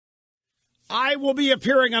I will be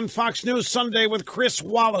appearing on Fox News Sunday with Chris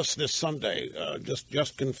Wallace this Sunday.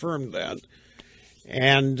 Just confirmed that.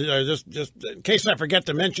 And just in case I forget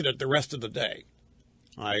to mention it the rest of the day,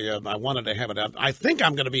 I wanted to have it up. I think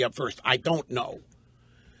I'm going to be up first. I don't know.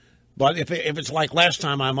 But if it's like last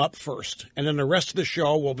time, I'm up first. And then the rest of the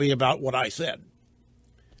show will be about what I said.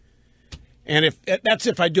 And that's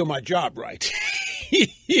if I do my job right.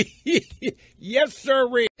 Yes, sir.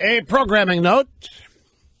 A programming note.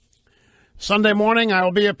 Sunday morning, I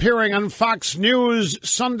will be appearing on Fox News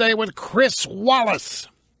Sunday with Chris Wallace.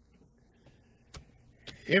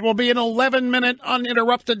 It will be an 11-minute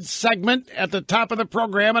uninterrupted segment at the top of the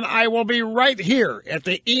program, and I will be right here at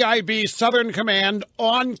the EIB Southern Command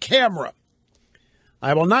on camera.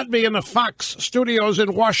 I will not be in the Fox studios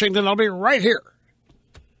in Washington. I'll be right here.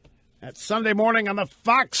 That's Sunday morning on the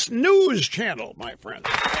Fox News Channel, my friend.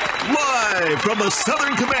 Live from the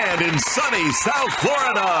Southern Command in sunny South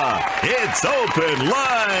Florida, it's Open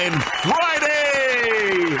Line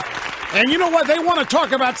Friday. And you know what? They want to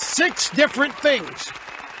talk about 6 different things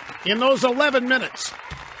in those 11 minutes.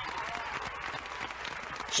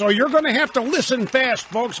 So you're going to have to listen fast,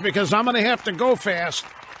 folks, because I'm going to have to go fast.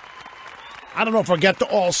 I don't know if I'll get to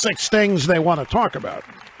all 6 things they want to talk about.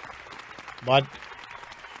 But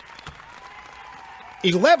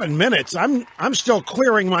 11 minutes, I'm still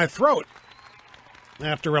clearing my throat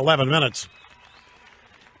after 11 minutes.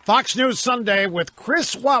 Fox News Sunday with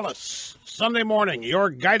Chris Wallace. Sunday morning, your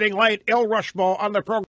guiding light, El Rushmo, on the program.